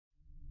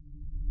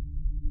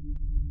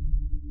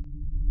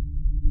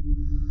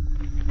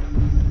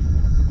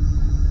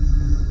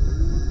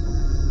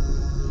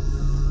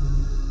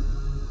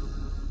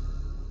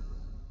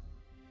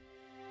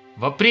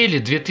В апреле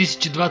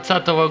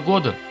 2020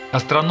 года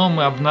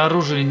астрономы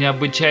обнаружили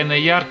необычайно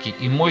яркий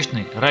и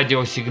мощный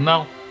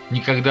радиосигнал,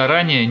 никогда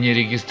ранее не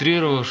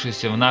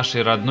регистрировавшийся в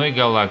нашей родной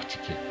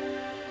галактике.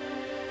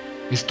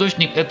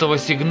 Источник этого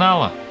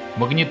сигнала –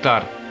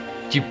 магнетар,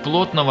 тип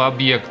плотного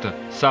объекта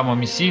с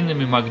самыми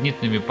сильными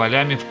магнитными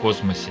полями в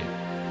космосе.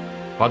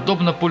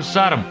 Подобно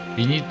пульсарам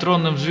и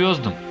нейтронным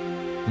звездам,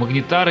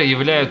 магнетары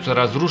являются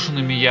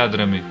разрушенными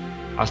ядрами,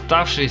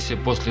 оставшиеся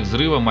после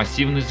взрыва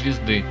массивной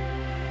звезды.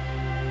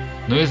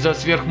 Но из-за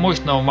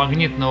сверхмощного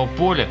магнитного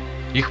поля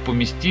их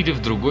поместили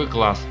в другой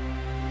класс.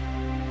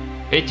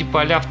 Эти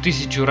поля в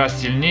 1000 раз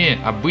сильнее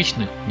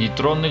обычных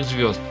нейтронных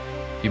звезд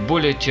и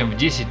более чем в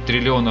 10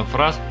 триллионов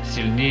раз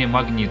сильнее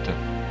магнита.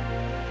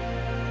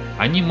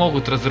 Они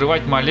могут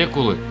разрывать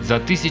молекулы за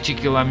тысячи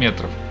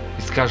километров,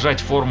 искажать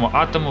форму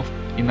атомов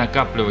и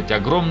накапливать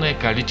огромное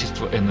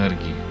количество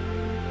энергии.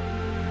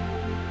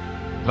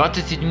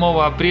 27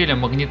 апреля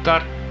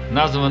магнетар,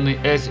 названный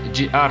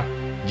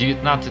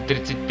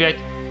SGR-1935,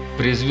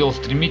 произвел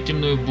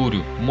стремительную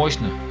бурю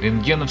мощных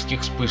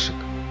рентгеновских вспышек,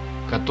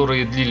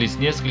 которые длились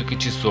несколько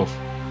часов.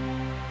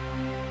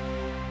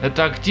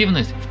 Эта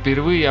активность,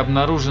 впервые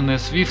обнаруженная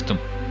Свифтом,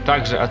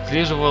 также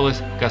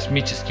отслеживалась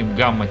космическим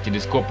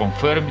гамма-телескопом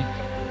Ферми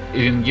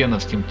и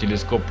рентгеновским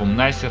телескопом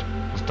Найсер,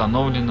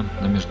 установленным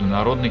на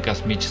Международной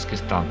космической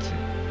станции,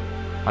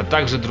 а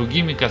также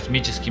другими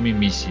космическими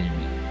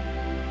миссиями.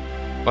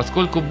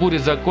 Поскольку буря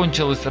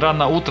закончилась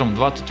рано утром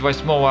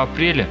 28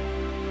 апреля,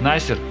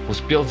 Найсер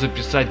успел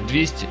записать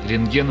 200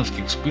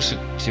 рентгеновских вспышек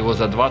всего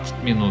за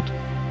 20 минут.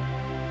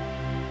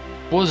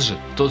 Позже,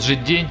 в тот же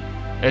день,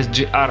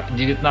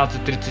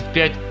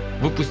 SGR-1935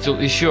 выпустил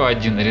еще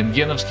один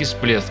рентгеновский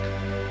всплеск.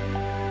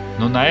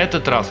 Но на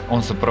этот раз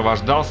он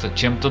сопровождался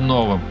чем-то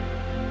новым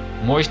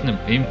 – мощным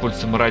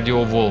импульсом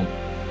радиоволн,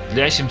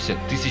 длящимся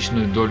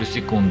тысячную долю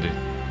секунды.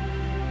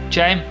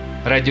 Чайм,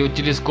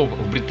 радиотелескоп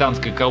в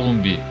Британской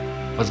Колумбии,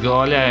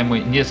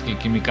 возглавляемый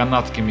несколькими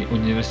канадскими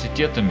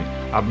университетами,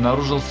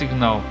 обнаружил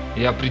сигнал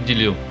и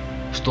определил,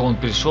 что он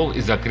пришел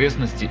из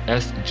окрестностей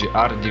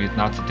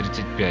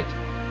SGR-1935.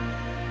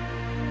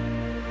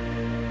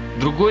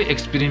 Другой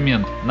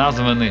эксперимент,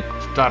 названный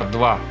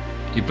STAR-2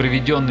 и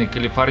проведенный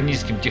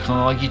Калифорнийским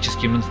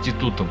технологическим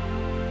институтом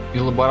и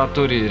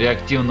лабораторией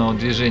реактивного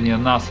движения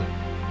НАСА,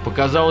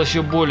 показал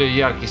еще более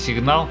яркий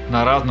сигнал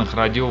на разных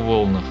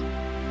радиоволнах.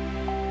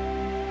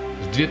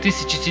 С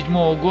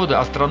 2007 года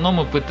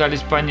астрономы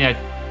пытались понять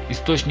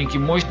источники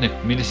мощных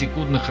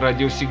миллисекундных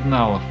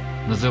радиосигналов,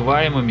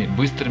 называемыми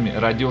быстрыми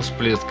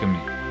радиовсплесками,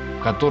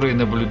 которые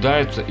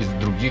наблюдаются из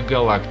других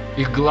галактик.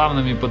 Их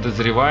главными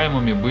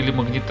подозреваемыми были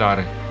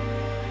магнетары.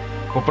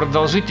 По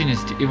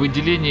продолжительности и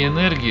выделению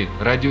энергии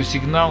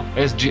радиосигнал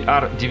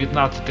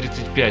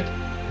SGR-1935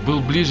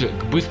 был ближе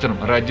к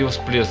быстрым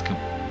радиовсплескам,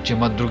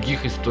 чем от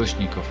других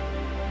источников.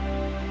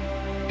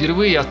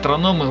 Впервые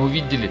астрономы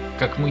увидели,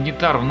 как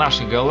магнетар в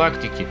нашей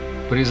галактике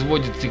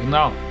производит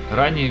сигнал,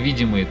 ранее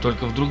видимый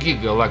только в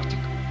других галактиках.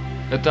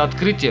 Это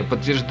открытие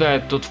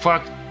подтверждает тот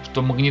факт,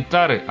 что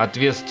магнетары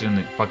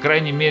ответственны, по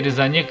крайней мере,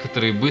 за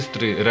некоторые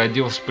быстрые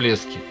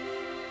радиовсплески.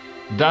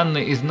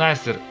 Данные из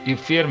Найсер и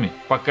Ферми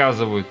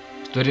показывают,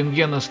 что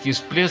рентгеновские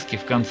всплески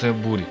в конце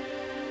бури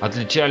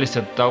отличались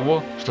от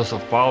того, что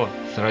совпало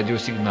с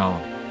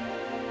радиосигналом.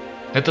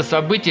 Это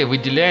событие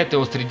выделяет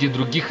его среди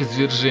других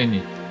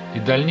извержений, и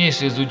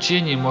дальнейшее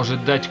изучение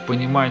может дать к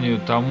пониманию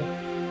тому,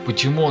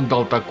 почему он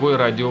дал такой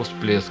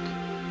радиовсплеск.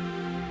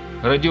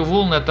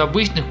 Радиоволны от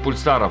обычных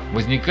пульсаров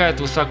возникают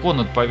высоко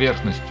над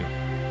поверхностью.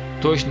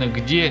 Точно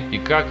где и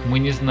как мы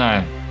не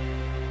знаем.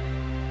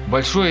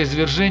 Большое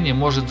извержение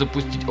может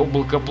запустить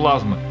облако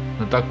плазмы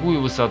на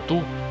такую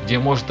высоту, где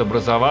может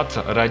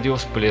образоваться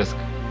радиовсплеск.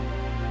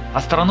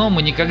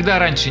 Астрономы никогда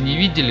раньше не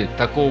видели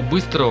такого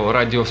быстрого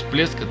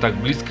радиовсплеска так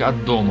близко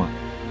от дома.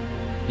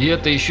 И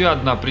это еще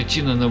одна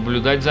причина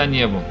наблюдать за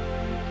небом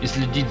и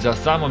следить за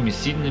самыми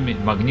сильными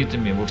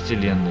магнитами во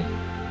Вселенной.